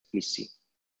Please see.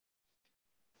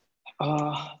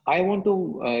 I want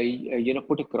to,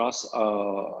 put across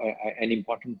an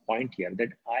important point here that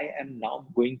I am now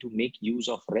going to make use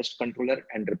of REST controller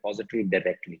and repository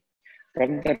directly.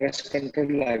 From the REST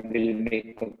controller, I will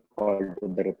make a call to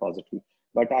the repository.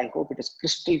 But I hope it is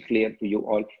crystal clear to you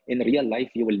all. In real life,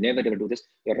 you will never ever do this.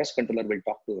 Your REST controller will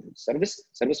talk to service.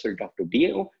 Service will talk to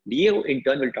DAO. DAO in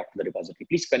turn will talk to the repository.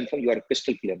 Please confirm you are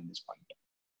crystal clear on this point.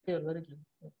 Yeah, very clear.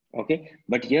 Okay,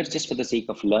 but here just for the sake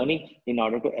of learning, in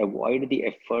order to avoid the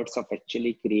efforts of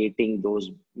actually creating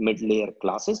those mid-layer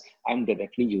classes, I'm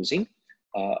directly using,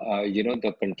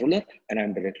 the controller, and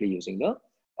I'm directly using the,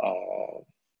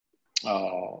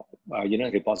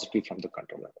 repository from the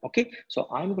controller. Okay, so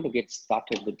I'm going to get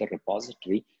started with the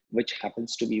repository, which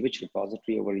happens to be which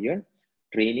repository over here?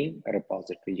 Training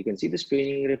repository. You can see this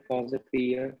training repository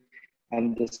here,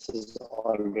 and this is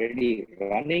already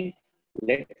running.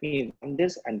 Let me run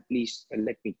this and please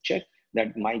let me check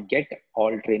that my get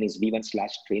all trainings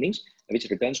v1/trainings, which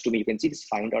returns to me. You can see this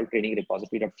find all training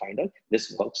repository.find all.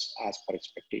 This works as per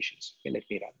expectations. Okay, let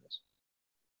me run this.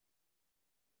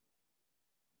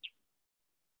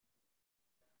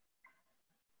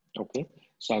 Okay,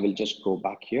 so I will just go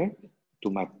back here to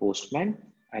my Postman.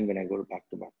 And when I go back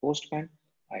to my Postman,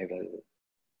 I will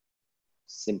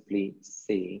simply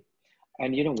say,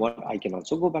 and you know what, I can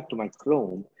also go back to my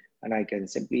Chrome and I can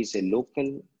simply say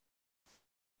local,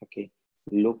 okay,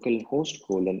 localhost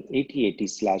colon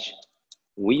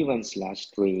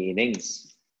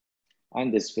 8080/v1/trainings.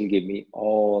 And this will give me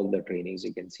all the trainings.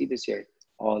 You can see this here,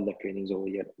 all the trainings over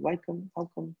here. How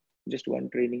come just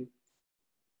one training?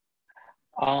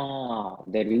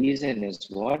 The reason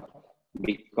is what?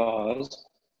 Because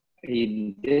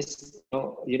in this,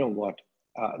 you know what?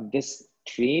 This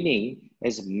training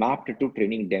is mapped to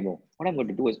training demo. What I'm going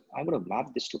to do is I'm going to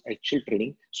map this to actual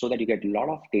training so that you get a lot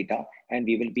of data and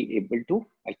we will be able to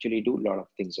actually do a lot of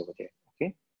things over there.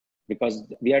 Okay, because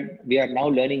we are now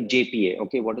learning JPA.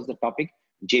 Okay, what is the topic?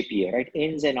 JPA, right?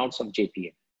 Ins and outs of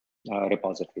JPA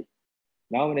repository.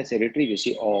 Now when I say retrieve, you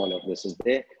see all of this is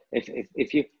there.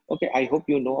 If you, okay, I hope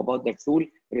you know about the tool.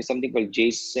 There is something called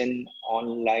JSON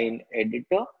Online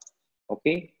Editor.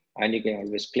 Okay, and you can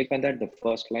always click on that. The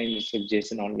first line is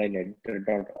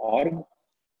jasononlineeditor.org.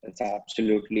 It's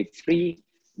absolutely free.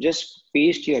 Just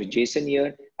paste your JSON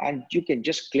here and you can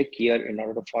just click here in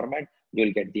order to format.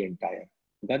 You'll get the entire,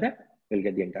 got that? You'll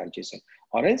get the entire JSON.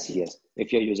 Or else, yes,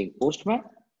 if you're using Postman,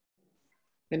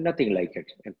 then nothing like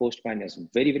it. And Postman is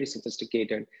very, very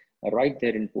sophisticated. Right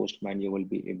there in Postman, you will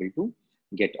be able to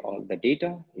get all the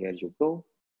data. Here you go.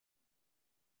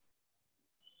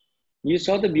 You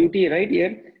saw the beauty right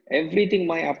here. Everything,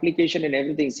 my application and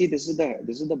everything. See, this is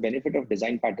the benefit of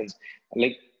design patterns.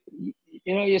 Like,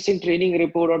 you're seeing training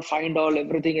report or find all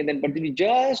everything, and then but then you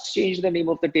just change the name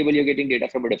of the table. You're getting data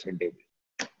from a different table.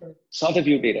 Saw the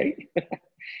beauty, right?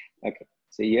 Okay.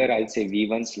 So here I'll say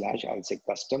v1/ I'll say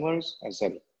customers.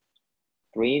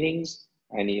 Trainings,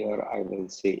 and here I will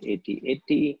say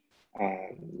 8080.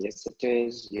 And yes, it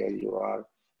is. Here you are,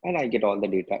 and I get all the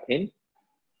data in.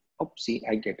 Oopsie,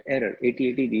 I get error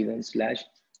 8080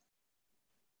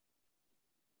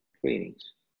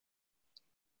 v1/trainings.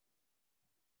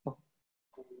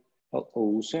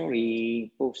 Oh,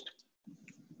 sorry, post.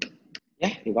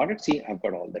 Yeah, you got it. See, I've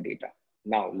got all the data.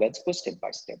 Now let's go step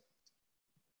by step.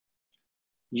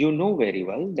 You know very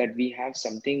well that we have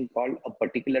something called a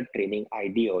particular training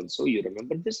ID also. You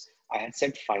remember this? I had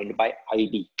said find by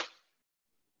ID.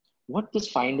 What this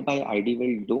find by ID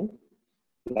will do,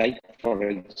 like for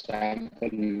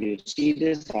example, you see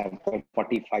this, I've got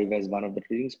 45 as one of the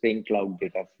training Spring Cloud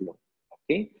data flow.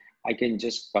 Okay, I can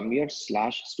just come here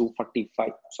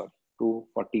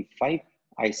 /245.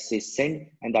 I say send,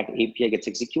 and that API gets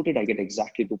executed. I get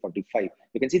exactly 245.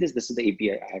 You can see this. This is the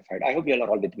API I have had. I hope you all are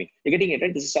all with me. You're getting it,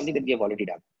 right? This is something that we have already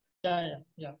done.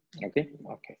 Yeah. Okay.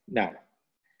 Now,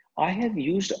 I have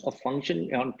used a function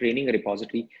on training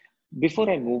repository. Before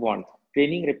I move on,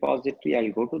 training repository,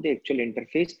 I'll go to the actual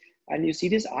interface, and you see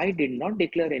this. I did not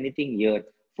declare anything here.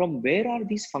 From where are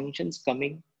these functions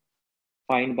coming?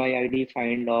 Find by ID,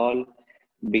 find all.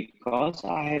 Because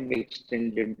I have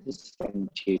extended this from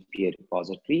JPA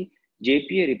repository.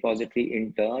 JPA repository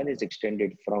in turn is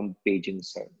extended from paging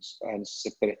service and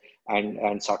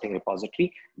sorting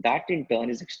repository. That in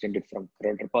turn is extended from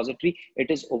CRUD repository.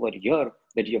 It is over here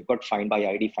that you've got find by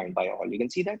ID, find by all. You can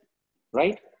see that,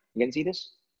 right? You can see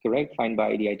this, correct? Find by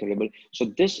ID iterable. So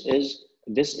this is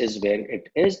where it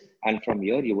is, and from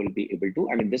here you will be able to,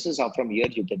 this is how from here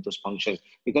you get those functions,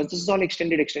 because this is all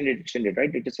extended,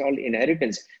 right? It is all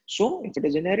inheritance. So if it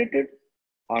is inherited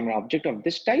on an object of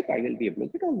this type, I will be able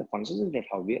to get all the functions, and that's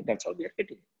how we are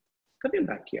getting it. Coming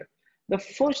back here, the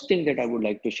first thing that I would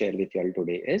like to share with you all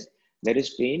today is there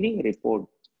is training report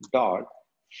dot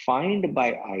find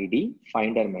by ID,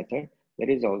 finder method. There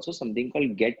is also something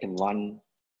called get one,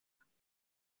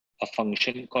 a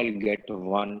function called get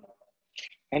one,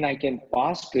 and I can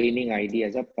pass training ID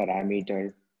as a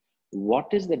parameter.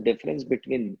 What is the difference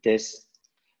between this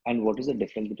and what is the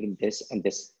difference between this and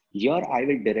this? Here I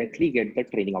will directly get the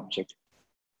training object.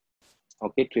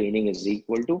 Okay, training is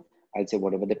equal to, I'll say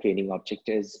whatever the training object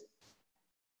is.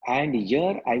 And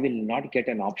here I will not get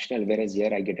an optional, whereas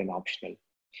here I get an optional.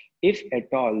 If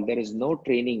at all there is no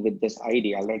training with this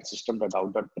ID, I'll write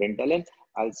system.out.println.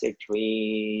 I'll say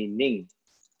training.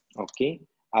 Okay,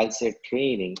 I'll say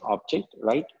training object,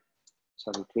 right?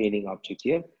 Sorry, training object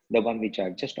here, the one which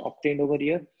I've just obtained over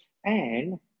here.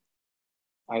 And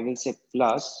I will say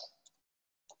plus,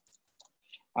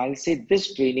 I'll say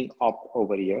this training op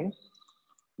over here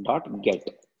dot get.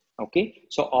 Okay,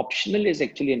 so optional is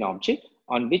actually an object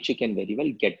on which you can very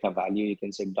well get the value. You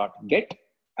can say dot get,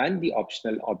 and the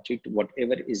optional object,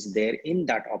 whatever is there in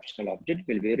that optional object,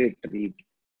 will be retrieved.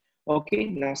 Okay,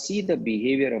 now see the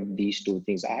behavior of these two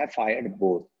things. I have fired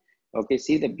both. Okay,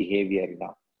 see the behavior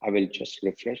now. I will just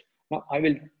refresh. Now I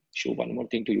will show one more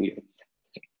thing to you here.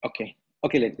 Okay,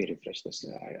 okay, let me refresh this.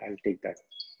 I'll take that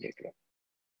later on.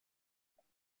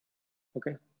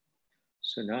 Okay,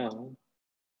 so now,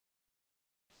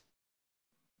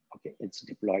 okay, it's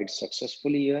deployed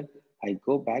successfully here. I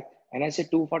go back and I say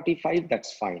 245,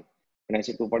 that's fine. When I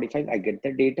say 245, I get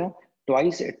the data.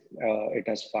 Twice it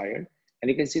has fired. And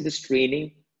you can see this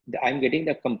training, I'm getting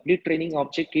the complete training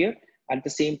object here. At the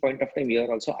same point of time here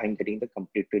also, I'm getting the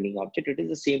complete training object. It is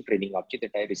the same training object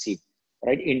that I received,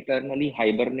 right? Internally,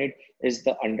 Hibernate is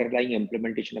the underlying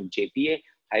implementation of JPA.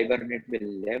 Hibernate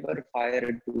will never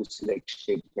fire to select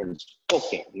statements.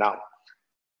 Okay, now,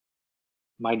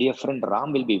 my dear friend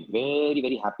Ram will be very,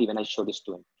 very happy when I show this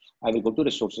to him. I will go to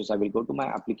resources. I will go to my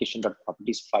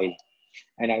application.properties file,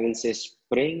 and I will say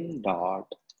spring.show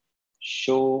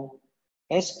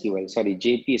SQL, sorry,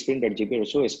 JP, spring.jpa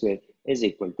show SQL is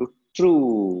equal to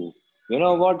true. You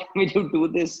know what? When you do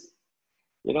this,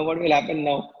 you know what will happen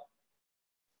now?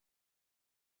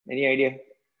 Any idea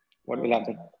what will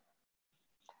happen?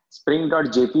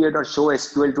 Spring.jpa.show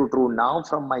SQL to true. Now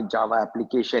from my Java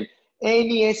application,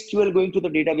 any SQL going to the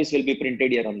database will be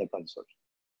printed here on the console.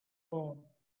 Oh.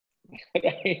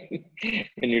 Right?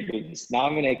 When you do this,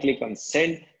 now when I click on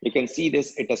send, you can see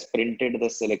this, it has printed the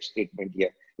select statement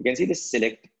here. You can see the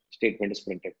select statement is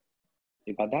printed.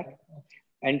 You got that?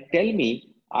 And tell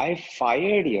me, I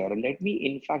fired here. Let me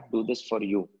in fact do this for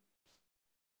you.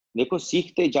 Dekho,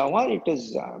 seekhte Java, it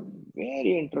is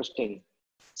very interesting.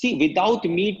 See, without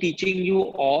me teaching you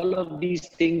all of these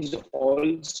things,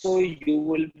 also you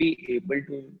will be able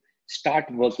to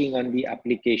start working on the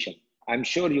application. I'm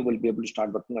sure you will be able to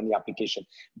start working on the application.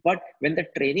 But when the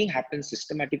training happens,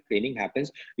 systematic training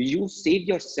happens, you save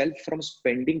yourself from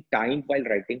spending time while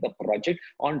writing the project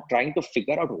on trying to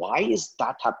figure out why is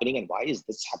that happening and why is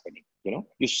this happening. You know,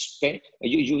 you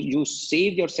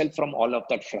save yourself from all of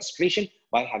that frustration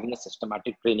by having a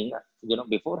systematic training, you know,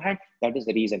 beforehand. That is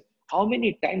the reason. How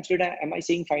many times am I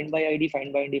saying find by ID,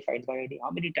 find by ID, find by ID?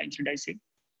 How many times did I say?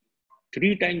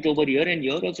 3 times over here, and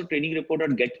here also training report or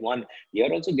get one.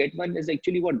 Here also get one is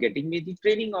actually what? Getting me the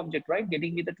training object, right?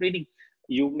 Getting me the training.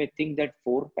 You may think that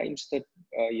 4 times that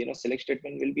you know, select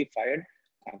statement will be fired.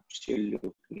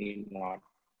 Absolutely not.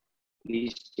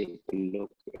 Please take a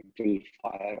look. It will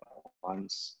fire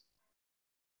once.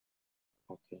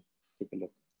 Okay, take a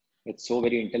look. It's so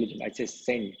very intelligent. I say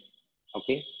send.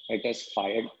 Okay, it has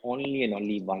fired only and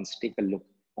only once. Take a look.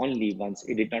 Only once.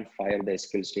 It did not fire the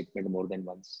SQL statement more than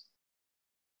once.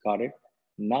 Got it?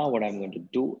 Now what I'm going to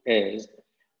do is,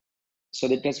 so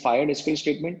that has fired SQL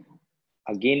statement.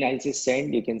 Again, I'll say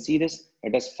send. You can see this.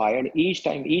 It has fired each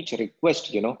time, each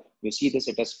request, you know, you see this,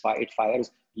 it fires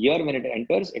here. When it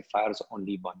enters, it fires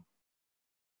only one.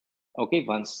 Okay,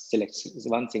 one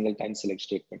single time select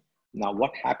statement. Now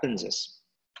what happens is,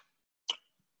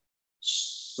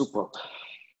 superb.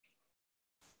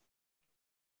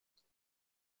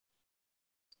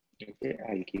 Okay,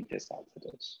 I'll keep this as it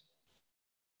is.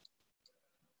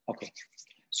 Okay,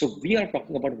 so we are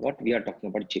talking about what? We are talking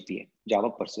about JPA, Java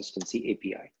Persistency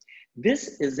API.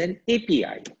 This is an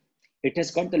API. It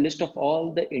has got the list of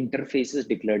all the interfaces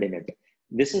declared in it.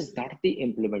 This is not the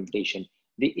implementation.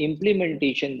 The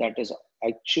implementation that is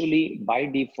actually by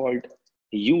default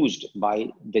used by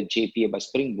the JPA, by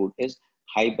Spring Boot, is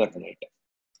Hibernate.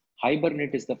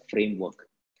 Hibernate is the framework.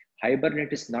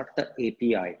 Hibernate is not the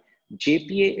API.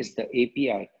 JPA is the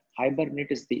API.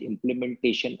 Hibernate is the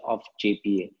implementation of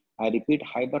JPA. I repeat,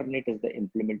 Hibernate is the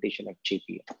implementation of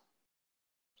JPA.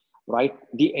 Right?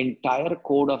 The entire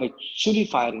code of actually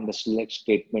firing the select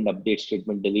statement, update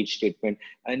statement, delete statement,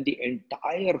 and the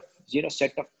entire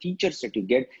set of features that you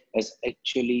get is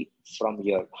actually from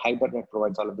here. Hibernate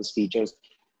provides all of these features.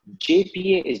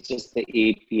 JPA is just the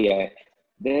API.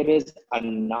 There is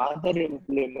another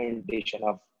implementation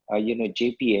of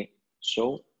JPA.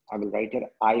 So I will write here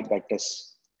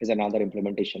iBetis is another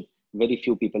implementation. Very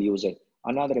few people use it.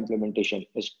 Another implementation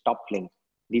is TopLink.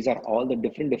 These are all the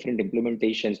different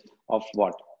implementations of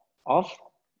what? Of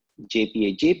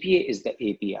JPA. JPA is the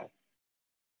API.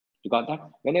 You got that?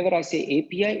 Whenever I say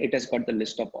API, it has got the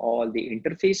list of all the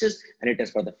interfaces, and it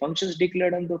has got the functions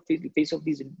declared on the face of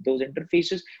those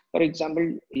interfaces. For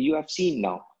example, you have seen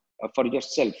now for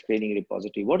yourself training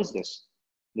repository. What is this?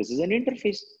 This is an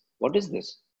interface. What is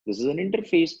this? This is an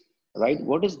interface, right?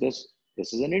 What is this?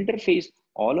 This is an interface.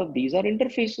 All of these are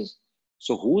interfaces.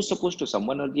 So who's supposed to,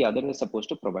 someone or the other is supposed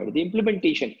to provide the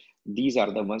implementation. These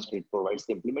are the ones that provides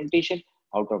the implementation,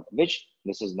 out of which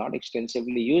this is not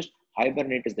extensively used.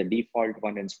 Hibernate is the default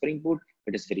one, and SpringBoot,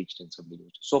 it is very extensively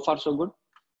used. So far, so good.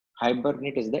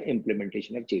 Hibernate is the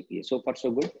implementation of JPA. So far, so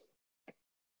good.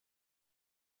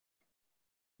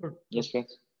 Good. Yes,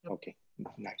 friends? Okay,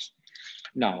 nice.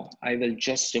 Now, I will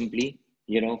just simply,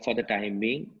 for the time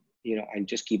being, I'll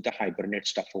just keep the Hibernate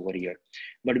stuff over here.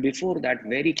 But before that,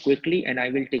 very quickly, and I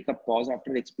will take a pause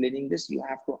after explaining this, you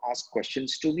have to ask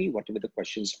questions to me, whatever the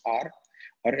questions are,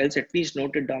 or else at least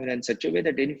note it down in such a way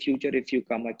that in future, if you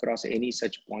come across any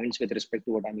such points with respect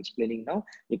to what I'm explaining now,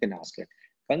 you can ask it.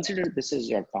 Consider this is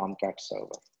your Tomcat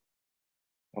server.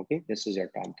 Okay, this is your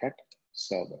Tomcat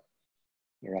server,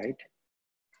 right?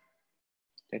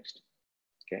 Text.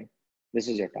 Okay, this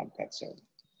is your Tomcat server.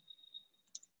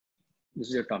 This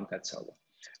is your Tomcat server.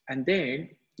 And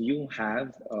then you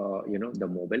have, the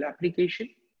mobile application.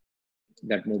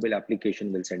 That mobile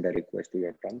application will send a request to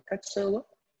your Tomcat server.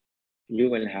 You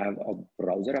will have a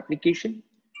browser application,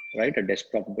 right? A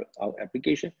desktop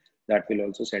application that will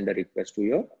also send a request to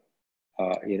your,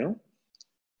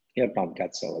 your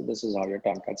Tomcat server. This is how your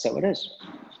Tomcat server is.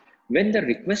 When the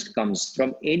request comes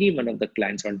from any one of the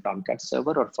clients on Tomcat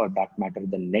server, or for that matter,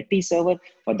 the Netty server,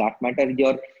 for that matter,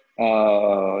 your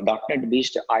 .NET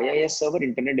based IIS server,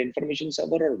 Internet Information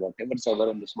Server, or whatever server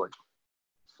in this world.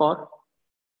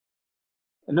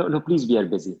 No, please, we are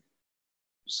busy.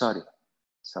 Sorry.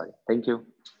 Thank you.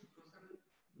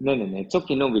 No, it's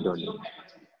okay. No, we don't need.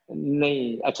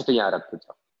 नहीं, अच्छा तो यहाँ रख दो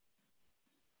जाओ.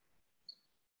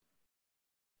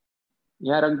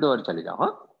 यहाँ रख दो और चले जाओ,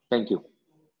 हाँ? Thank you.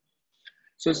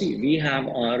 So see, we have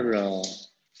our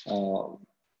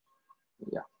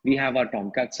we have our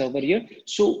Tomcat server here.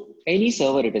 So any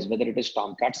server it is, whether it is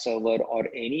Tomcat server or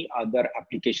any other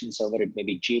application server, it may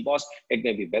be JBoss, it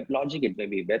may be WebLogic, it may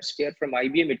be WebSphere from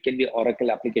IBM, it can be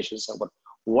Oracle application server,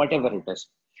 whatever it is.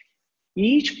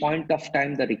 Each point of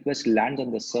time the request lands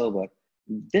on the server,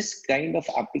 this kind of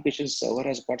application server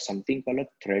has got something called a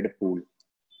thread pool.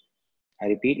 I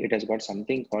repeat, it has got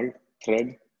something called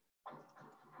thread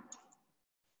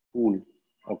pool.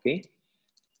 Okay.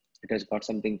 It has got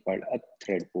something called a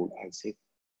thread pool. I'll say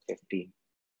 15.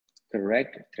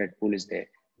 Correct. Thread pool is there.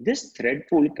 This thread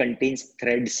pool contains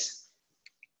threads.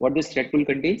 What this thread pool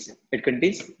contains? It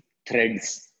contains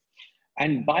threads.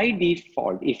 And by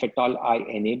default, if at all I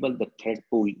enable the thread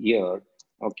pool here,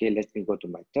 okay, let me go to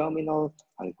my terminal.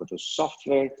 I'll go to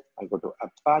software. I'll go to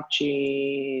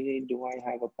Apache. Do I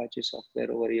have Apache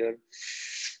software over here?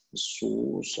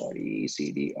 So sorry,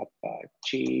 CD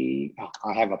Apache.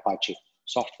 I have Apache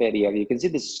software here. You can see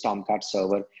this is Tomcat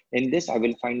server. In this,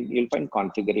 you'll find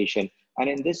configuration. And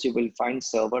in this, you will find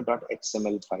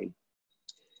server.xml file.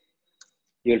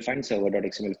 You'll find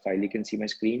server.xml file. You can see my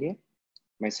screen here,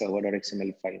 my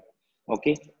server.xml file.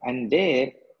 Okay. And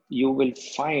there you will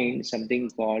find something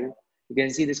called, you can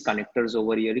see this connectors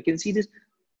over here. You can see this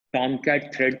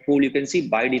Tomcat thread pool. You can see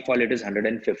by default, it is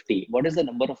 150. What is the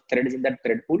number of threads in that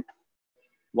thread pool?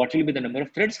 What will be the number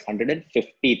of threads?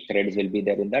 150 threads will be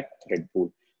there in that thread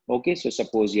pool. Okay, so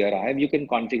suppose here I have, you can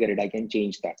configure it. I can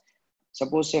change that.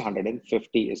 Suppose say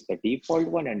 150 is the default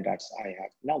one, and that's I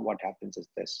have. Now what happens is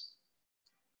this.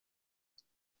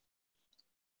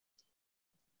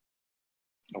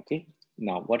 Okay,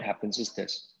 now what happens is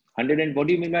this. 100 and what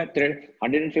do you mean by thread?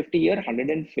 150 here,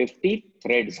 150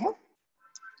 threads, huh?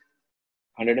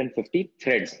 150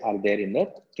 threads are there in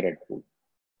the thread pool.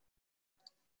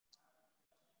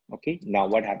 Okay, now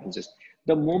what happens is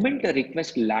the moment the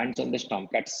request lands on the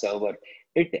Tomcat server,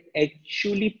 it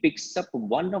actually picks up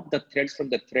one of the threads from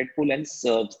the thread pool and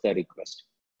serves the request.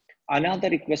 Another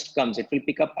request comes, it will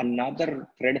pick up another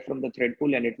thread from the thread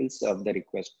pool and it will serve the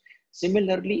request.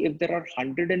 Similarly, if there are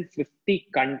 150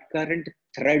 concurrent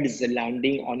threads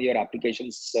landing on your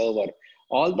application server,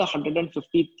 all the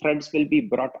 150 threads will be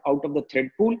brought out of the thread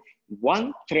pool.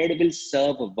 One thread will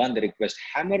serve one request.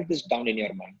 Hammer this down in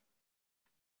your mind.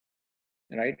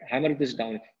 Right? Hammer this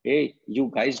down. Hey, you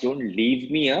guys don't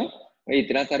leave me, huh?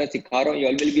 Itna sara sikha raha hu, you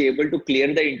all will be able to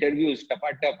clear the interviews. Tap.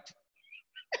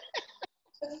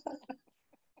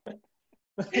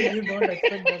 You don't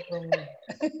expect that from me.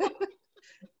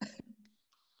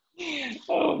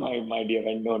 Oh my dear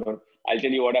friend, no. I'll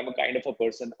tell you what, I'm a kind of a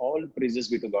person. All praises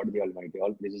be to God the Almighty.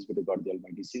 All praises be to God the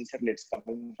Almighty. Sincerely, it's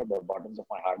coming from the bottoms of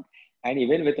my heart. And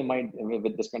even with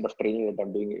this kind of training that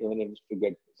I'm doing, even if to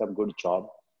get some good job,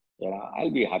 yeah,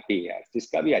 I'll be happy. Yeah.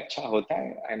 Jiska bhi acha hota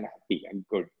hai, I'm happy. I'm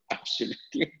good.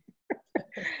 Absolutely.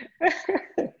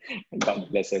 God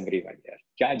bless everyone. Yeah.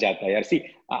 Kya jata hai, yaar. See,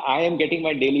 I am getting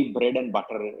my daily bread and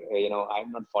butter.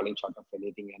 I'm not falling short of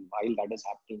anything. And while that is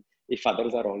happening, if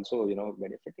others are also,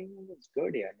 benefiting, it's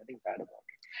good. Yeah, nothing bad about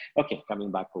it. Okay,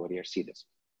 coming back over here. See this.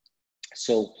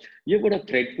 So you've got a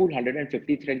thread pool,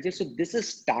 150 threads here. So this is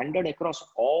standard across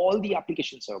all the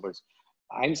application servers.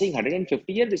 I'm saying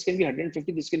 150 here. This can be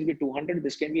 150. This can be 200.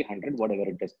 This can be 100, whatever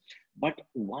it is. But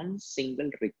one single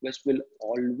request will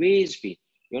always be,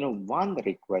 one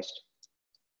request.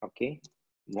 Okay,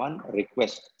 one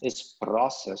request is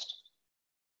processed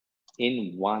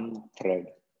in one thread.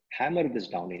 Hammer this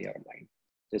down in your mind.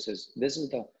 This is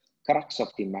the crux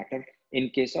of the matter in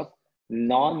case of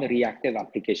non-reactive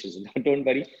applications. Don't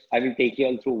worry, I will take you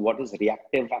all through what is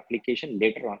reactive application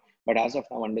later on. But as of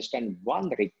now, understand one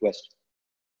request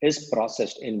is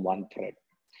processed in one thread.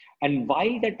 And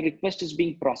while that request is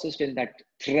being processed in that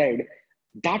thread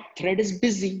is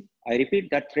busy. I repeat,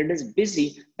 that thread is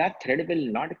busy. That thread will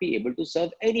not be able to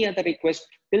serve any other request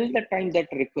till the time that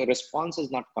response is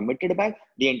not committed back.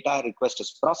 The entire request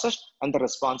is processed and the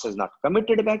response is not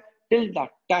committed back. Till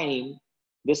that time,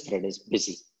 this thread is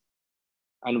busy.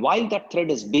 And while that thread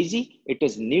is busy, it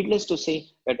is needless to say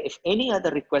that if any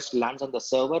other request lands on the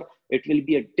server, it will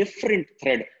be a different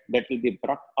thread that will be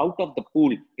brought out of the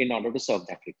pool in order to serve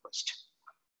that request.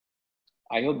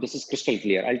 I hope this is crystal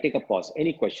clear. I'll take a pause.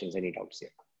 Any questions, any doubts here?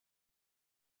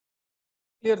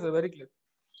 Clear, sir. Very clear.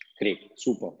 Great,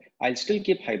 super. I'll still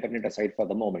keep Hibernate aside for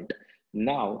the moment.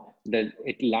 Now,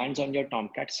 it lands on your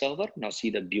Tomcat server. Now see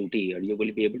the beauty here. You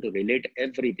will be able to relate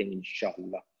everything,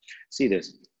 inshallah. See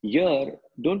this. Here,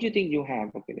 don't you think you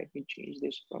have, okay, let me change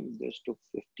this from this to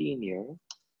 15 here.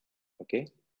 Okay.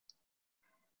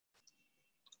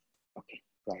 Okay,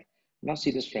 right. Now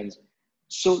see this, friends.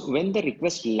 So when the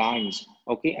request lands,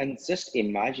 okay, and just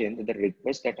imagine that the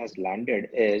request that has landed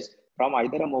is from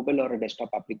either a mobile or a desktop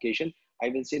application. I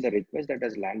will say the request that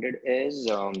has landed is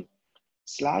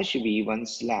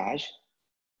 /v1/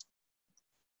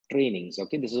 trainings.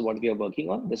 Okay, this is what we are working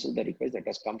on. This is the request that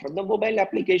has come from the mobile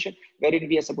application wherein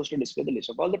we are supposed to display the list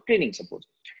of all the training support.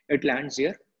 It lands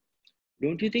here.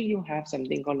 Don't you think you have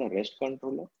something called a REST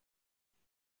controller?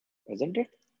 Isn't it?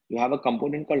 You have a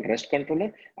component called REST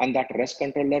controller, and that REST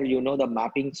controller, the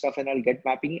mapping stuff and I'll get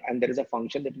mapping, and there is a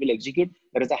function that will execute.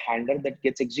 There is a handler that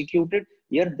gets executed.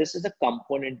 Here, this is a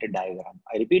component diagram.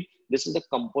 I repeat, this is the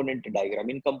component diagram.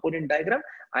 In component diagram,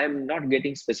 I am not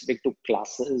getting specific to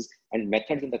classes and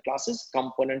methods in the classes.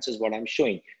 Components is what I'm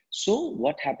showing. So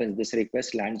what happens? This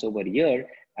request lands over here,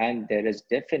 and there is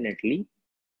definitely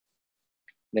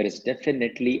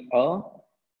a,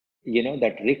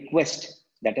 that request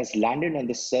that has landed on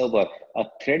the server. A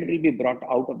thread will be brought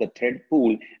out of the thread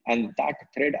pool, and that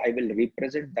thread, I will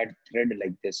represent that thread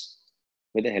like this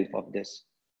with the help of this.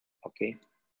 Okay,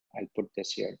 I'll put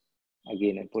this here.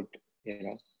 Again, I put,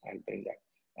 I'll bring that.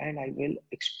 And I will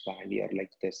expand here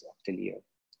like this till here.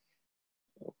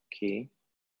 Okay.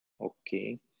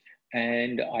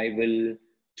 And I will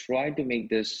try to make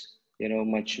this,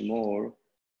 much more.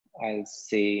 I'll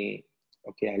say,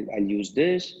 okay, I'll use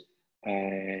this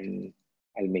and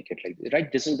I'll make it like this,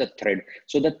 right? This is the thread.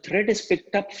 So the thread is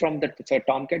picked up from the, so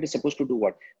Tomcat is supposed to do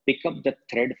what? Pick up the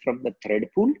thread from the thread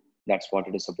pool. That's what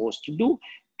it is supposed to do.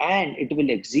 And it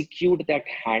will execute that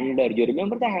handler. You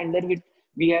remember the handler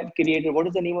we have created? What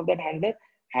is the name of that handler?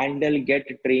 Handle get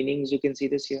trainings. You can see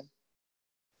this here.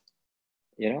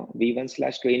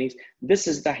 v1/trainings. This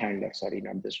is the handler. Sorry,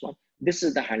 not this one. This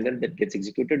is the handler that gets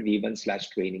executed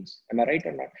v1/trainings. Am I right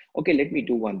or not? Okay, let me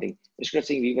do one thing. Instead of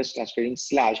saying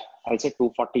v1/trainings / I'll say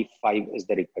 245 is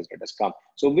the request that has come.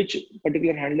 So which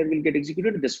particular handler will get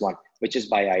executed? This one, which is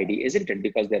by ID, isn't it?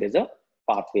 Because there is a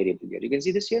path variable here. You can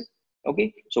see this here.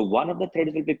 Okay, so one of the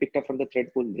threads will be picked up from the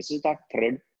thread pool. This is that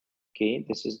thread. Okay,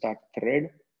 this is that thread.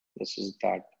 This is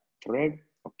that thread,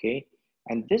 okay?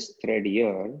 And this thread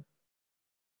here,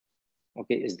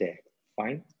 okay, is there,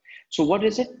 fine. So what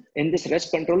is it? In this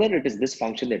REST controller, it is this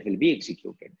function that will be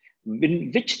executed.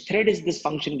 In which thread is this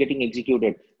function getting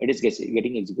executed? It is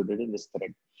getting executed in this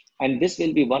thread. And this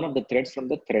will be one of the threads from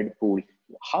the thread pool.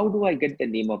 How do I get the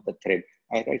name of the thread?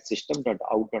 I write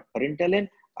system.out.println.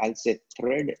 I'll say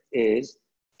thread is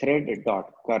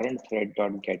thread.current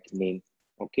thread.get name.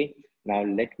 Okay. Now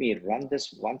let me run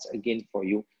this once again for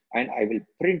you, and I will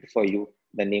print for you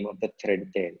the name of the thread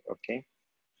there. Okay.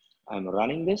 I'm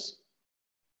running this.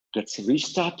 Gets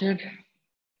restarted.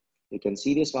 You can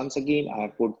see this once again. I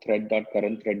have put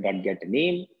thread.current thread.get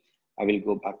name. I will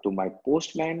go back to my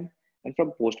Postman, and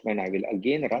from Postman, I will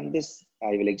again run this.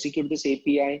 I will execute this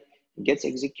API. It gets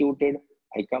executed.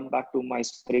 I come back to my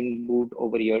Spring Boot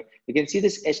over here. You can see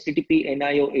this HTTP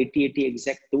NIO 8080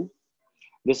 exec2.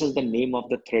 This is the name of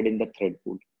the thread in the thread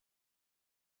pool.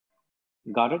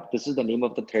 Got it? This is the name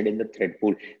of the thread in the thread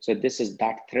pool. So this is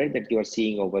that thread that you are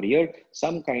seeing over here.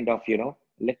 Some kind of,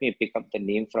 let me pick up the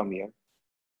name from here.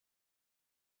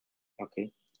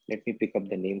 Okay, let me pick up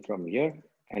the name from here,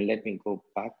 and let me go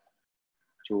back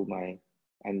to my,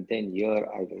 and then here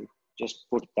I will just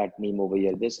put that name over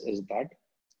here. This is that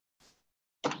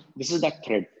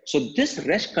thread. So this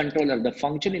REST controller, the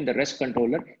function in the REST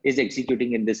controller is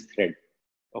executing in this thread.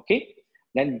 Okay,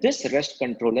 then this REST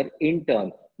controller in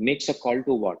turn makes a call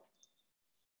to what?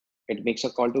 It makes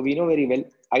a call to, we know very well,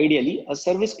 ideally a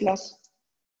service class,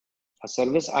 a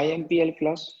service IMPL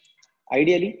class,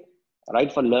 ideally.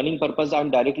 Right, for learning purpose, I'm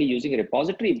directly using a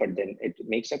repository, but then it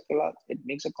makes a class, it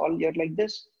makes a call here like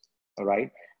this. All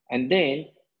right, and then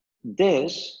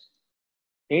this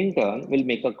in turn will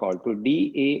make a call to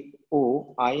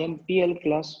DAO IMPL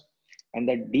class, and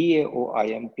the DAO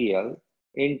IMPL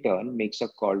in turn makes a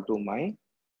call to my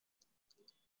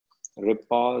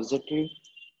repository.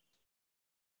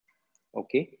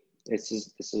 Okay, this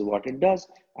is what it does,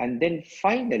 and then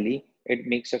finally it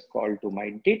makes a call to my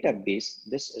database.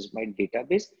 This is my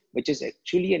database, which is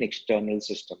actually an external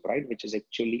system, right? Which is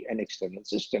actually an external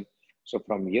system. So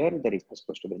from here, the request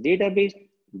goes to the database,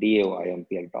 DAO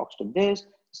IMPL talks to this,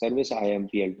 service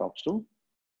IMPL talks to,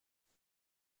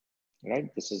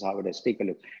 right? This is how it is. Take a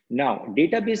look. Now,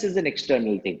 database is an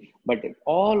external thing, but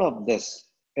all of this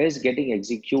is getting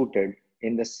executed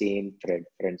in the same thread,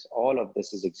 friends. All of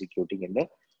this is executing in the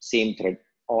same thread,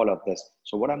 all of this.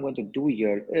 So what I'm going to do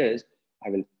here is I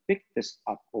will pick this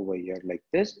up over here like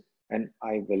this, and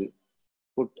I will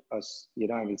put us,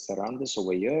 I will surround this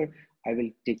over here. I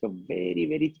will take a very,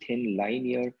 very thin line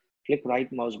here, click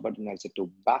right mouse button, I'll say to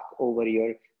back over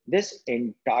here. This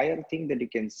entire thing that you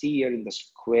can see here in the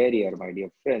square here, my dear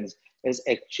friends, is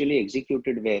actually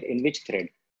executed where? In which thread?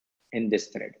 In this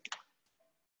thread.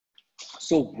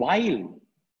 So while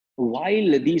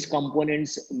these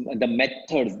components, the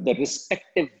methods, the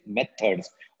respective methods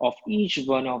of each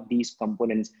one of these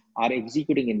components are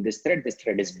executing in this thread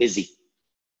is busy.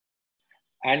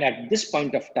 And at this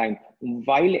point of time,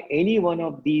 while any one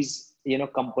of these,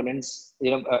 components,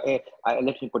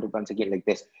 let me put it once again like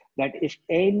this, that if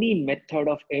any method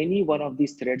of any one of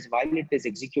these threads, while it is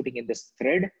executing in this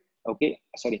thread,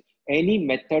 any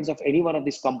methods of any one of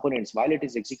these components, while it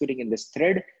is executing in this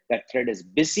thread, that thread is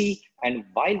busy. And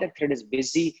while that thread is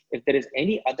busy, if there is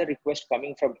any other request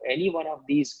coming from any one of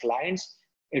these clients,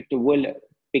 it will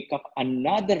pick up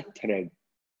another thread.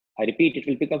 I repeat, it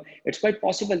will pick up. It's quite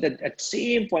possible that at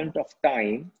same point of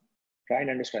time, try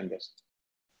and understand this.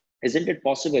 Isn't it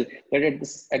possible that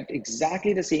at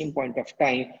exactly the same point of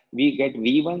time, we get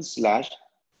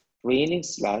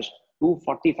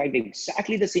v1/training/245,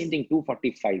 exactly the same thing,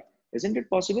 245. Isn't it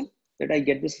possible that I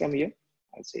get this from here?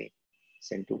 I'll say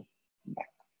send to back.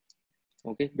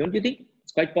 Okay, don't you think?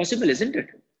 It's quite possible, isn't it?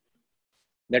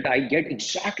 That I get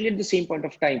exactly at the same point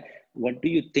of time. What do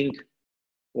you think?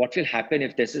 What will happen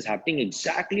if this is happening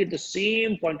exactly at the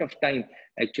same point of time?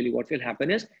 Actually, what will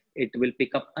happen is it will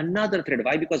pick up another thread.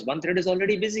 Why? Because one thread is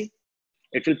already busy.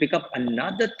 It will pick up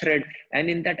another thread, and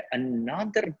in that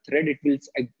another thread, it will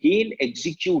again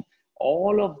execute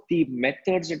all of the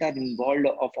methods that are involved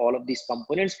of all of these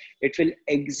components. It will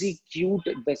execute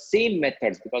the same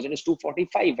methods because it is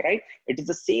 245, right? It is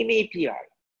the same API.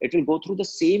 It will go through the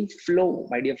same flow.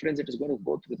 My dear friends, it is going to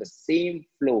go through the same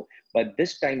flow. But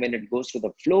this time when it goes through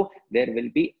the flow, there will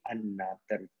be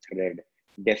another thread.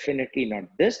 Definitely not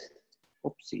this.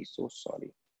 Oopsie, so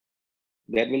sorry.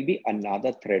 There will be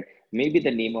another thread. Maybe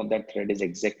the name of that thread is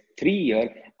exec3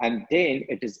 here. And then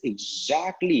it is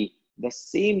exactly the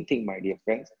same thing, my dear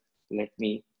friends. Let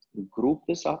me group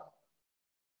this up.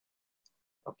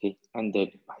 Okay, and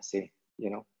then I say,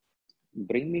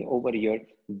 bring me over here,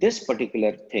 this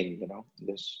particular thing,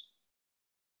 this,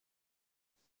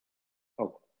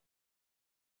 oh,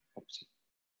 oops,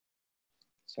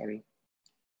 sorry,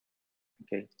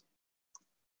 okay.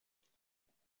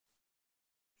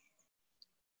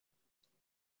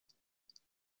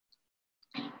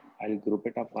 I'll group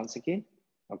it up once again.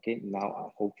 Okay,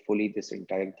 now hopefully this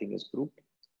entire thing is grouped.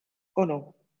 Oh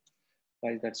no,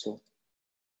 why is that so?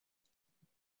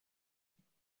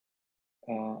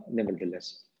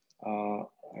 Nevertheless,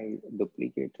 I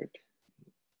duplicate it.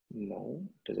 No,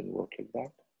 it doesn't work like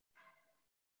that.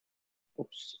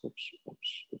 Oops, oops,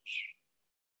 oops, oops.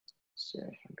 Say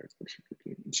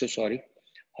 100%. So sorry.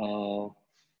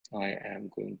 I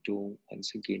am going to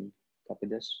once again copy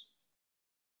this.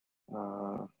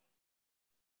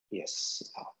 Yes,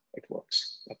 it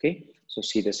works. Okay, so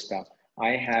see this stuff.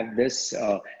 I have this,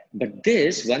 but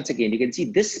this, once again, you can see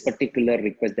this particular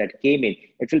request that came in,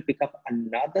 it will pick up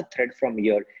another thread from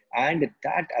here. And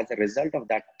that, as a result of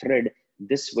that thread,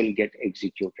 this will get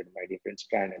executed, my dear friends.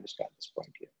 Try and understand this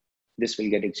point here. This will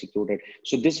get executed.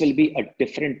 So this will be a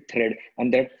different thread,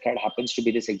 and that thread happens to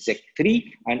be this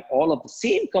exec3, and all of the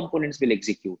same components will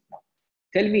execute now.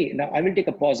 Tell me, now I will take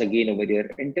a pause again over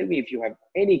here and tell me if you have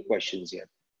any questions here.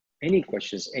 Any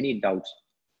questions, any doubts?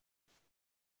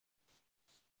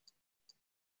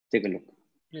 Take a look.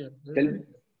 Clear. Tell me.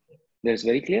 That's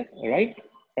very clear, right?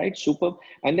 Right, superb.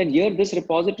 And then here, this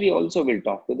repository also will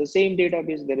talk to the same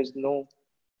database. There is no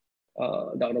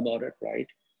doubt about it, right?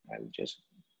 I'll just,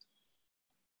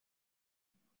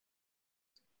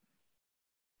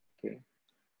 okay.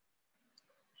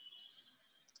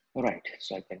 All right,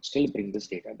 so I can still bring this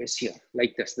database here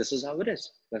like this. This is how it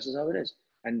is. This is how it is.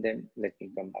 And then let me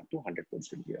come back to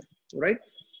 100% here, right?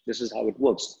 This is how it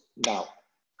works. Now,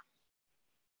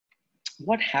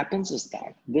 what happens is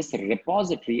that this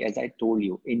repository, as I told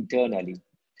you internally,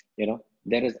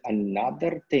 there is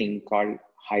another thing called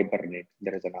Hibernate.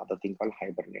 There is another thing called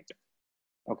Hibernate.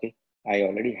 Okay, I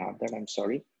already have that. I'm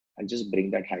sorry. I'll just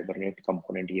bring that Hibernate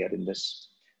component here in this.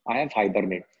 I have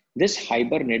Hibernate. This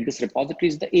Hibernate, this repository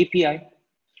is the API.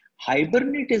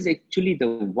 Hibernate is actually the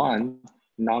one.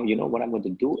 Now, what I'm going to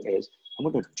do is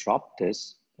I'm going to drop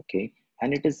this. Okay.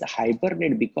 And it is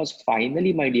Hibernate because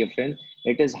finally, my dear friend,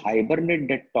 it is Hibernate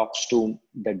that talks to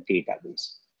the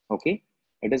database. Okay.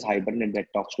 It is Hibernate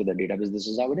that talks to the database. This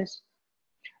is how it is.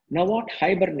 Now, what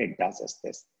Hibernate does is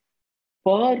this.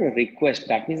 Per request,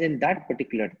 that means in that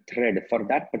particular thread, for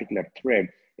that particular thread,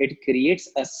 it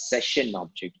creates a session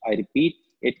object. I repeat,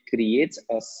 it creates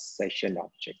a session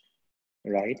object,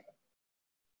 right?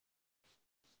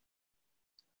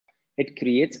 It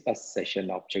creates a session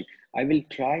object. I will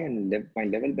try and live my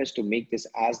level best to make this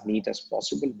as neat as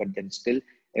possible, but then still,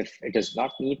 if it is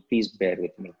not neat, please bear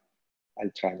with me. I'll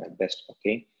try my best,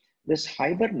 okay? This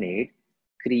Hibernate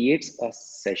creates a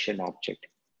session object,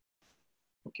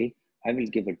 okay? I will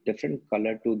give a different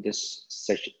color to this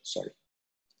session, sorry.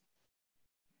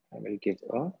 I will give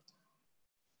a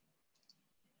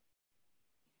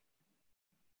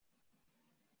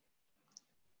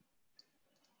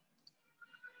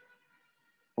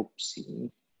oopsie.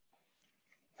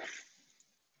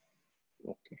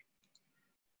 Okay.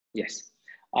 Yes,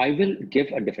 I will give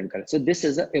a different color. So this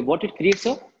is what it creates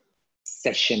a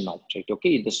session object.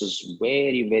 Okay, this is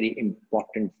very, very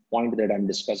important point that I'm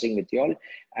discussing with you all.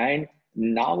 And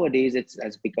nowadays it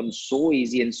has become so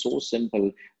easy and so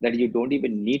simple that you don't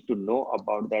even need to know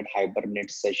about that Hibernate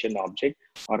session object,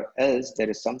 or else there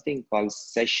is something called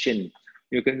session.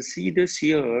 You can see this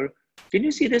here. Can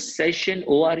you see this session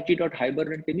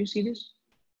org.hibernate? Can you see this?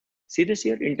 See this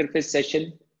here, interface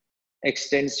session,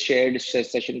 extends shared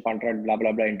session contract, blah,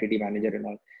 blah, blah, entity manager and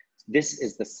all. This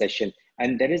is the session.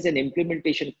 And there is an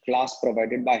implementation class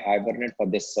provided by Hibernate for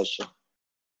this session.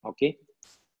 Okay.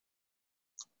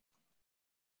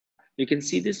 You can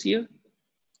see this here,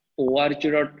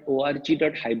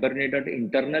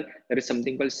 org.hibernate.internal. There is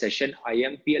something called session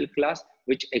IMPL class,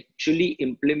 which actually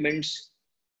implements,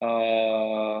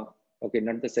 okay,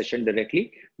 not the session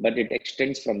directly, but it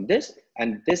extends from this,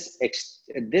 and this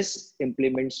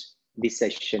implements the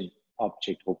session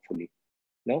object, hopefully.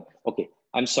 No? Okay.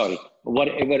 I'm sorry,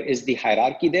 whatever is the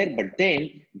hierarchy there, but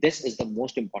then this is the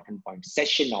most important point,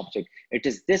 session object. It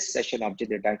is this session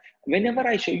object that whenever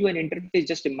I show you an interface,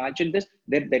 just imagine this,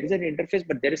 there is an interface,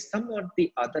 but there is somewhat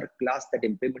the other class that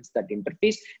implements that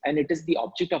interface, and it is the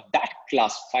object of that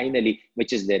class finally,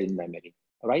 which is there in memory.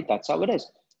 All right, that's how it is.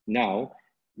 Now,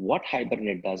 what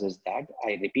Hibernate does is that,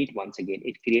 I repeat once again,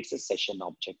 it creates a session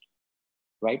object.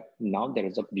 Right now, there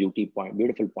is a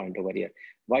beautiful point over here.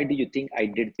 Why do you think I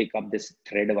did pick up this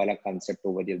thread wala concept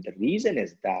over here? The reason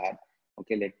is that,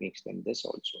 Okay, let me extend this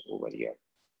also over here.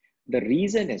 The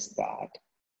reason is that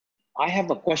I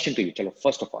have a question to you. Chalo,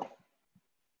 first of all,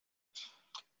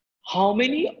 how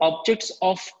many objects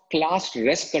of class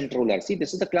REST controller? See,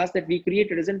 this is the class that we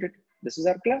created, isn't it? This is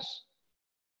our class.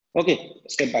 Okay,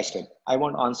 step by step. I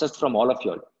want answers from all of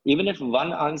you all. Even if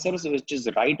one answer which is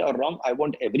right or wrong, I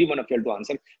want every one of you all to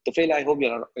answer. Tufail, I hope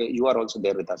you are also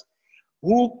there with us.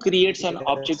 Who creates an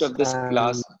object of this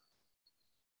class?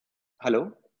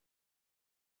 Hello?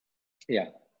 Yeah.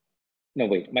 No,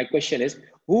 wait. My question is,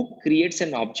 who creates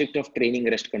an object of training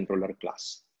REST controller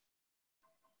class?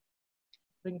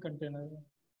 Spring container.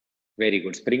 Very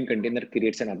good. Spring container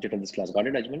creates an object of this class. Got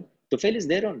it, Ajmal? Tufail is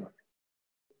there or not?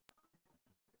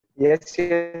 Yes,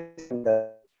 yes.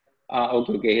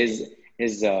 Okay.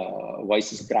 His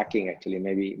voice is cracking actually.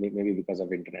 Maybe because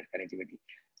of internet connectivity.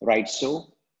 Right.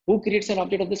 So who creates an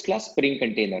object of this class? Spring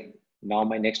container. Now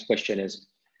my next question is,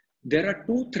 there are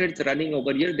two threads running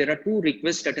over here. There are two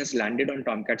requests that has landed on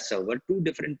Tomcat server, two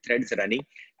different threads running,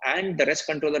 and the REST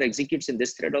controller executes in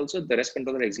this thread also. The REST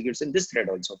controller executes in this thread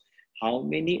also. How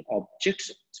many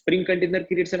objects? Spring container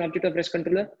creates an object of REST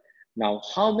controller. Now,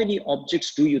 how many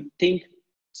objects do you think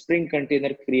Spring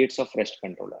container creates of REST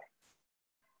controller?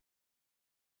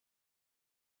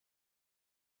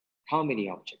 How many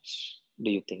objects do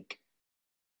you think?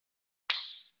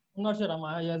 I'm not sure.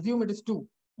 I assume it is two.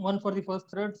 One for the first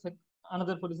thread,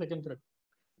 another for the second thread.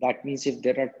 That means if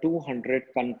there are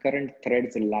 200 concurrent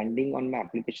threads landing on my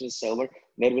application server,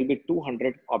 there will be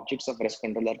 200 objects of REST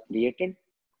controller created.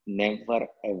 Never,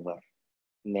 ever,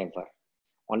 never.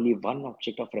 Only one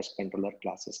object of REST controller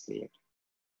class is created.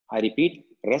 I repeat,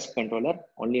 REST controller,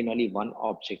 only and only one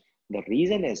object. The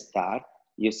reason is that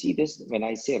you see this when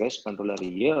I say REST controller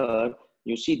here,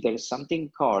 you see there is something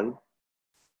called,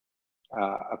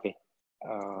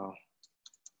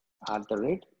 at the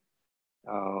rate,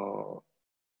 oh,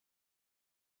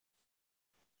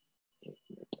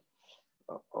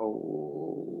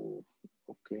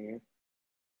 okay.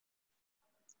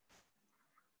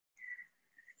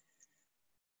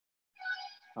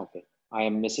 Okay, I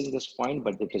am missing this point,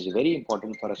 but it is very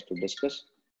important for us to discuss.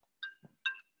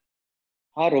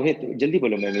 हाँ रोहित जल्दी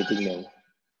बोलो मैं meeting में हूँ.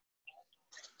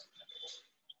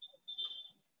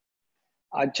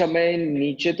 अच्छा मैं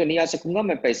नीचे तो नहीं आ सकूंगा,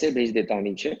 मैं पैसे भेज देता हूँ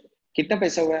नीचे. कितना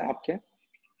पैसा हुआ है आपके?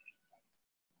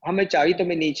 हाँ मैं चाबी तो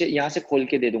मैं नीचे यहाँ से खोल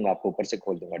के दे दूंगा आपको, ऊपर से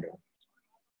खोल दूंगा डोर.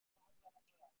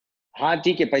 हाँ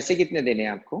ठीक है, पैसे कितने देने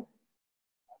हैं आपको?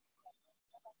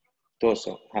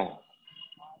 200. हाँ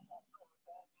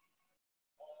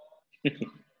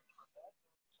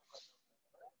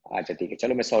अच्छा ठीक है,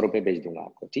 चलो मैं 100 रुपए भेज दूंगा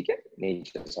आपको. ठीक है,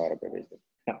 नीचे 100 रुपए भेज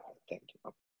दूंगा. Thank you.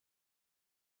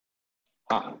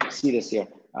 See this here.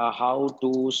 How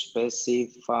to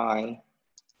specify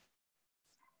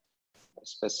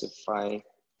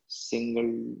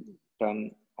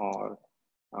singleton or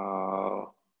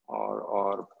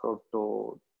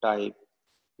prototype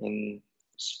in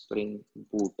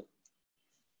SpringBoot.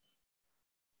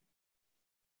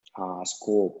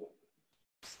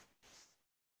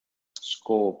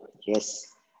 Scope. Yes,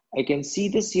 I can see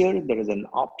this here. There is an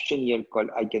option here called,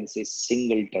 I can say,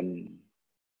 singleton,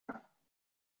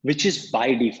 which is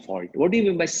by default. What do you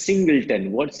mean by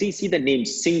singleton? See the name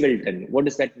singleton. What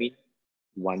does that mean?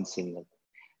 One single.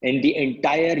 In the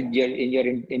entire in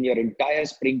your entire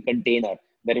Spring container,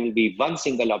 there will be one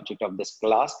single object of this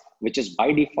class, which is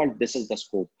by default. This is the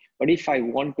scope. But if I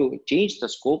want to change the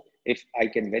scope, if I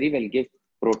can very well give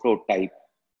prototype.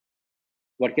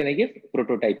 What can I give?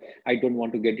 Prototype. I don't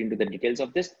want to get into the details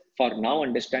of this. For now,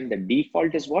 understand the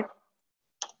default is what?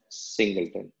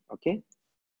 Singleton. Okay.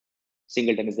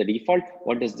 Singleton is the default.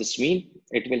 What does this mean?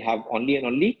 It will have only and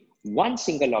only one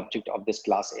single object of this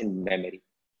class in memory.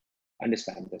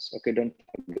 Understand this. Okay, don't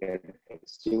forget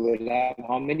this. You will have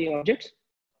how many objects?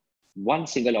 One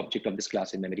single object of this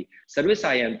class in memory. Service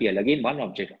IMPL, again, one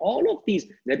object. All of these,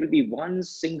 there will be one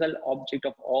single object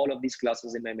of all of these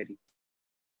classes in memory.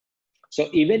 So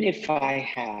even if I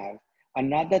have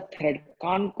another thread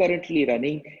concurrently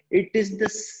running, it is the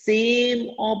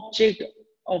same object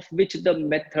of which the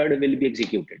method will be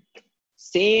executed.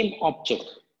 Same object.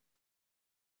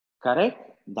 Correct?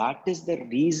 That is the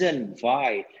reason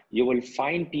why you will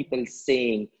find people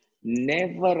saying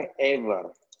never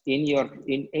ever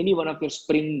in any one of your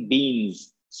Spring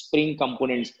beans, Spring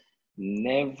components,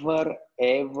 never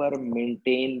ever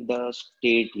maintain the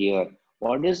state here.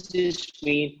 What does this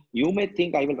mean? You may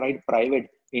think I will write private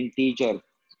integer.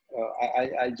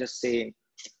 I'll just say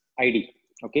ID,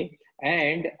 okay?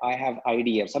 And I have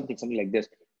ID here, something like this.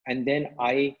 And then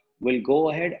I will go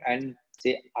ahead and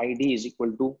say ID is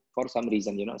equal to, for some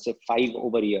reason, say 5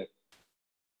 over here.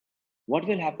 what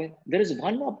will happen? There is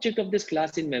one object of this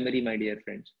class in memory, my dear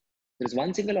friends. There is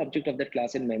one single object of that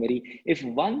class in memory. If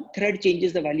one thread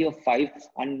changes the value of 5,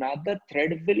 another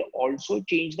thread will also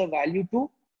change the value to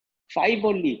 5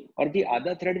 only, or the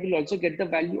other thread will also get the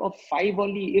value of 5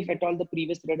 only if at all the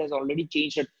previous thread has already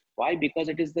changed it. Why? Because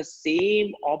it is the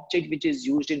same object which is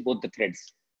used in both the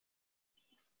threads.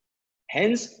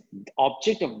 Hence, the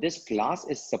object of this class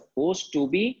is supposed to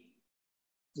be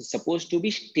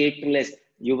stateless.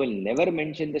 You will never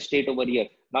mention the state over here.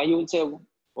 Now you will say,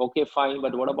 okay, fine,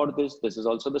 but what about this? This is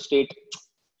also the state.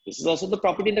 This is also the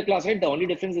property in the class, right? The only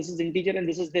difference, this is integer and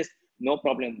this is this. No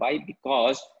problem. Why?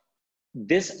 Because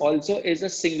this also is a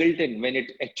singleton. When it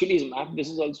actually is mapped, this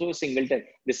is also a singleton.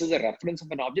 This is a reference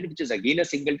of an object, which is again a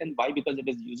singleton. Why? Because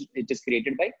it is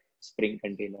created by Spring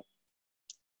container.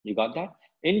 You got that?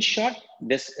 In short,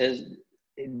 there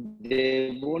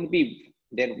won't be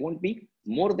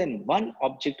more than one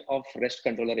object of REST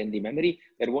controller in the memory.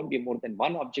 There won't be more than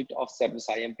one object of service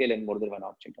IMPL and more than one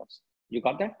object of. You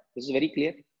got that? This is very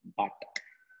clear. But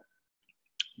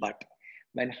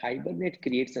when Hibernate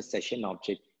creates a session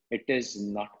object, it is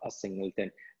not a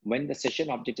singleton. When the session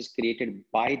object is created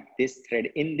by this thread,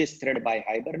 in this thread by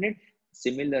Hibernate,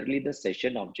 similarly, the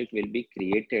session object will be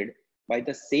created by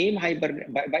the same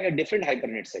Hibernate, by a different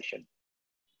Hibernate session.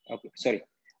 Okay, sorry.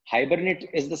 Hibernate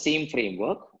is the same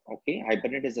framework. Okay,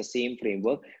 Hibernate is the same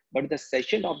framework, but the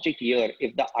session object here,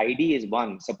 if the ID is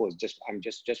 1, suppose I'm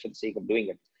just for the sake of doing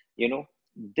it, you know,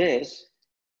 this,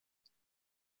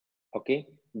 okay,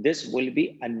 this will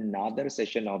be another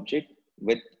session object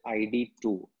with ID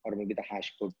 2 or maybe the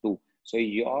hash code 2. So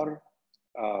your,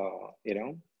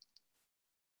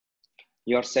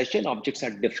 your session objects are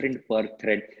different per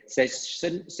thread.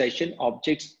 Session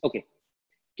objects, okay.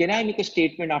 Can I make a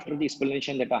statement after the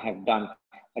explanation that I have done?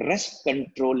 REST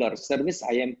controller, service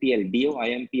IMPL, DO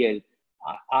IMPL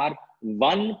are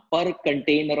 1 per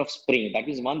container of Spring. That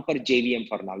is 1 per JVM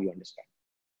for now, you understand.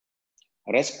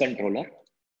 REST controller,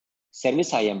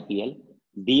 service IMPL,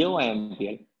 DO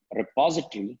IMPL,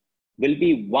 repository will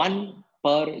be 1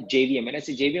 per JVM. When I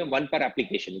say JVM, 1 per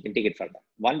application. You can take it further.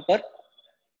 1 per,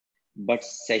 but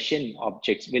session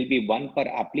objects will be 1 per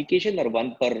application or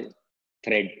 1 per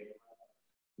thread.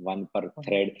 1 per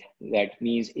thread. That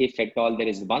means if at all there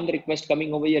is one request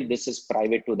coming over here, this is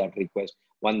private to that request.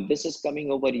 When this is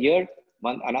coming over here,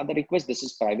 another request, this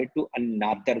is private to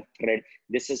another thread.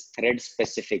 This is thread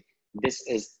specific. This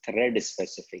is thread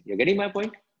specific. You're getting my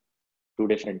point? Two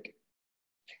different.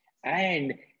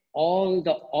 And all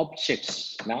the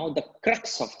objects, now the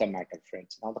crux of the matter,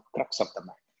 friends. Now the crux of the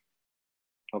matter.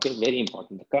 Okay, very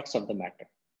important. The crux of the matter.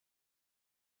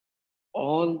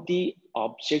 All the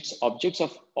objects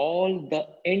of all the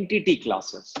entity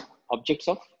classes, objects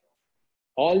of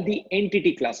all the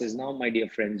entity classes. Now, my dear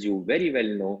friends, you very well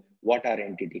know what are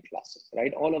entity classes,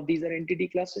 right? All of these are entity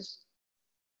classes,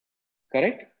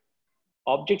 correct?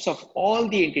 Objects of all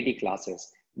the entity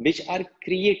classes, which are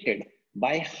created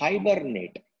by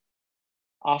Hibernate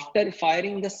after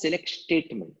firing the select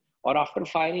statement or after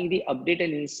firing the update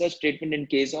and insert statement in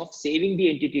case of saving the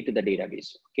entity to the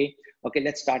database. Okay,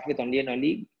 let's start with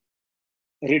only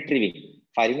retrieving,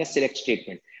 firing a select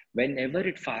statement. Whenever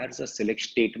it fires a select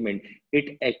statement,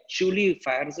 it actually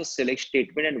fires a select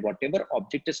statement, and whatever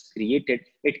object is created,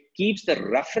 it keeps the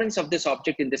reference of this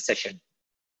object in this session.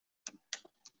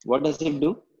 What does it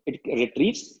do? It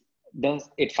retrieves,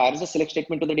 it fires a select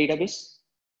statement to the database.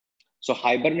 So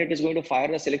Hibernate is going to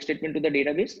fire a select statement to the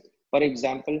database. For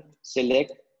example,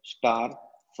 select star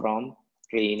from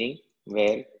training,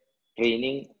 where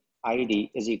training ID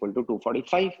is equal to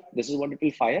 245. This is what it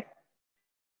will fire.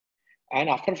 And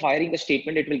after firing the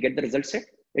statement, it will get the result set.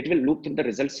 It will loop through the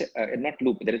result set, not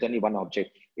loop, there is only one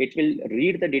object. It will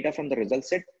read the data from the result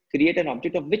set, create an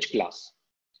object of which class?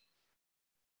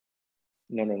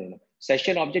 No.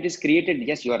 Session object is created.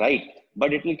 Yes, you are right.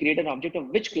 But it will create an object of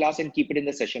which class and keep it in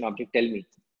the session object? Tell me.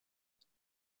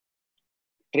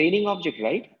 Training object,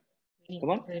 right? Come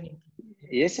on. Training.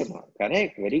 Yes, sir.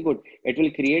 Correct. Very good. It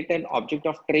will create an object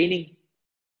of training.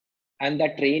 And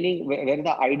that training where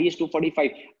the ID is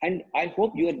 245. And I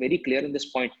hope you are very clear in this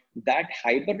point that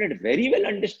Hibernate very well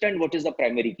understand what is the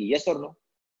primary key. Yes or no?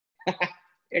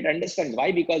 It understands.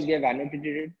 Why? Because we have annotated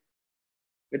it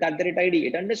with @ID.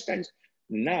 It understands.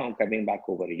 Now coming back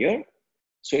over here.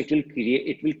 So it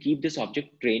will keep this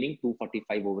object training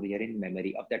 245 over here in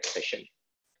memory of that session.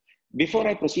 Before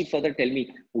I proceed further, tell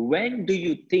me, when do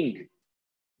you think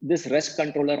this REST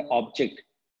controller object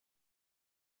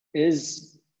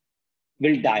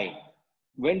will die?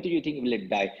 When do you think will it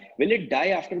die? Will it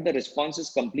die after the response is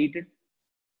completed?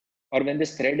 or when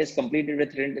this thread is completed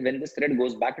with when this thread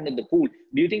goes back into the pool,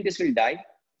 do you think this will die?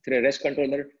 Through REST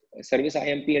controller, service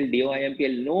IMPL, DO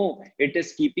IMPL? No, it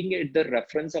is keeping it the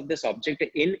reference of this object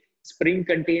in Spring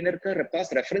container ka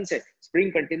paas reference hai.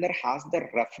 Spring container has the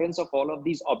reference of all of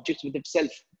these objects with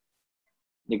itself.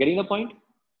 You're getting the point?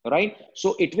 Right?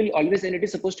 So it will always, and it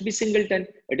is supposed to be singleton.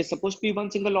 It is supposed to be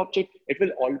one single object. It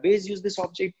will always use this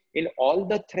object in all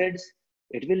the threads.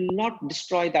 It will not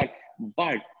destroy that.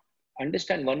 But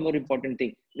understand one more important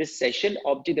thing. This session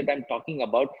object that I'm talking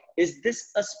about, is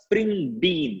this a Spring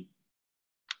Bean?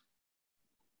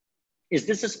 Is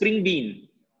this a Spring Bean?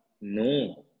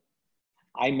 No.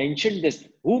 I mentioned this.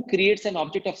 Who creates an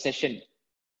object of session?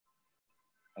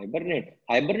 Hibernate.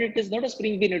 Hibernate is not a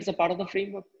Spring Bean. It's a part of the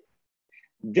framework.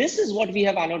 This is what we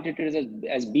have annotated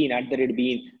as bean,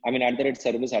 @bean. I mean,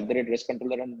 @service, @REST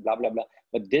controller, and blah, blah, blah.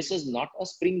 But this is not a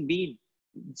Spring Bean.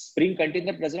 Spring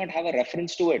container does not have a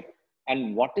reference to it.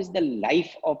 And what is the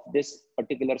life of this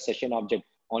particular session object?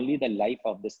 Only the life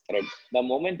of this thread. The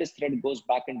moment this thread goes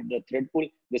back into the thread pool,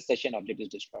 this session object is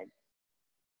destroyed.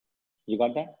 You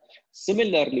got that?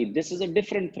 Similarly, this is a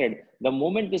different thread. The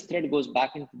moment this thread goes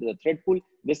back into the thread pool,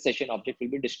 this session object will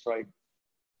be destroyed.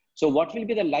 So what will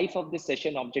be the life of this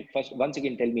session object? First, once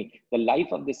again, tell me, the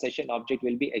life of this session object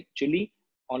will be actually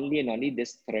only and only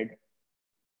this thread.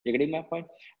 You getting my point?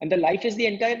 And the life is the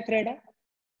entire thread. Huh?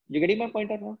 You getting my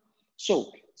point or not?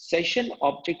 So session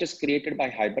object is created by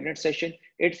Hibernate session.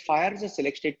 It fires a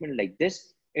select statement like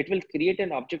this. It will create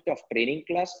an object of training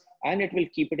class and it will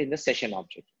keep it in the session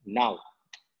object. Now,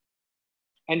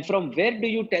 and from where do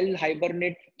you tell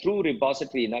Hibernate? Through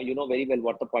repository. Now, you know very well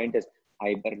what the point is.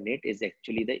 Hibernate is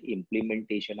actually the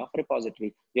implementation of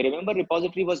repository. You remember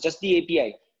repository was just the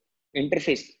API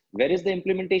interface. Where is the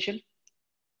implementation?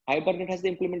 Hibernate has the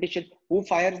implementation. Who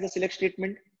fires the select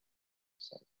statement?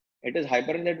 Sorry. It is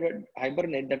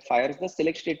Hibernate that fires the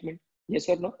select statement. Yes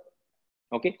or no?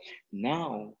 Okay.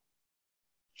 Now,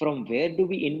 from where do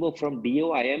we invoke? From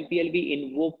DO IMPL, we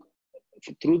invoke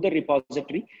through the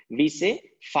repository. We say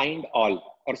find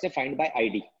all or say find by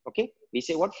ID. Okay. We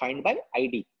say what? Find by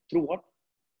ID. Through what?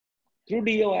 Through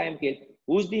DO IMPL.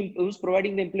 Who's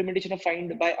providing the implementation of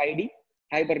find by ID?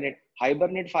 Hibernate.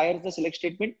 Hibernate fires the select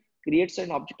statement, creates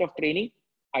an object of training.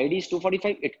 ID is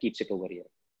 245. It keeps it over here.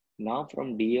 Now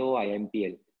from DO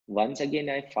IMPL, once again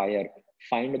I fire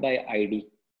find by ID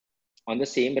on the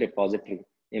same repository.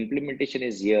 Implementation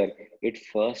is here. It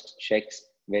first checks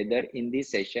whether in the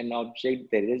session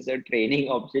object there is a training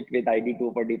object with ID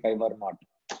 245 or not.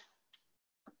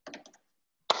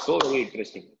 So very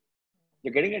interesting.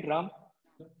 You're getting it, Ram?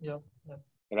 Yeah.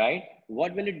 Right?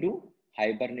 What will it do?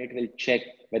 Hibernate will check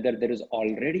whether there is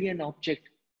already an object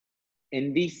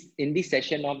in the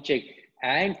session object.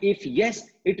 And if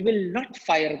yes, it will not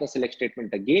fire the select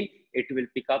statement again. It will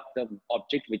pick up the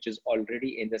object which is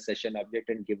already in the session object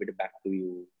and give it back to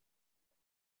you.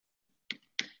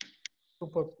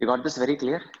 Super. You got this very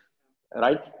clear?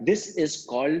 Right? This is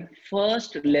called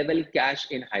first level cache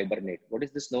in Hibernate. What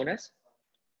is this known as?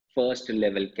 First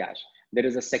level cache. There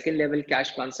is a second level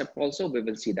cache concept also. We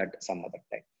will see that some other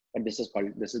time. But this is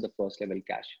the first level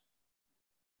cache.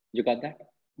 You got that?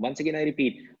 Once again, I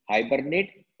repeat,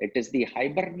 Hibernate. It is the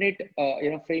Hibernate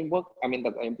framework. I mean,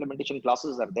 the implementation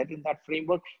classes are there in that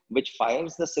framework, which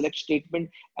fires the select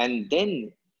statement, and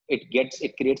then it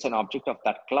creates an object of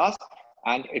that class,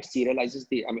 and it serializes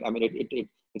the.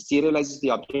 It serializes the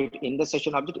object in the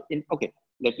session object. Okay,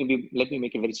 let me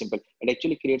make it very simple. It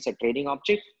actually creates a training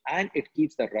object, and it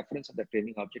keeps the reference of the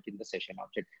training object in the session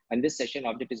object. And this session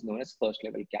object is known as first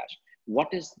level cache.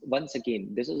 What is, once again,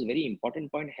 this is a very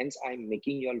important point. Hence, I'm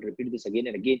making you all repeat this again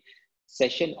and again.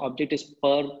 Session object is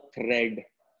per thread.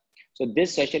 So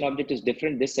this session object is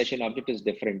different. This session object is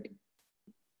different.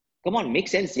 Come on, make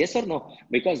sense? Yes or no?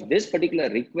 Because this particular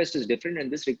request is different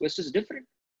and this request is different.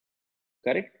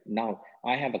 Correct? Now,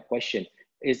 I have a question.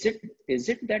 Is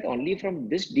it that only from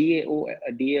this DAO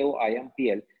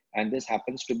IMPL, and this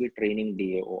happens to be training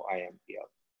DAO IMPL?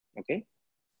 Okay,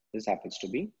 this happens to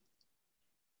be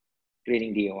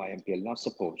training DAO IMPL. Now,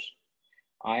 suppose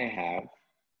I have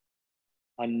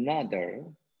another,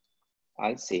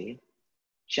 I'll say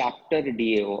chapter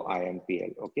DAO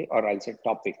IMPL, okay, or I'll say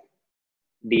topic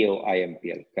DAO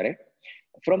IMPL, correct?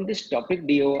 From this topic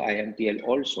DAO IMPL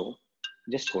also,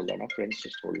 just hold on, friends,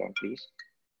 just hold on, please.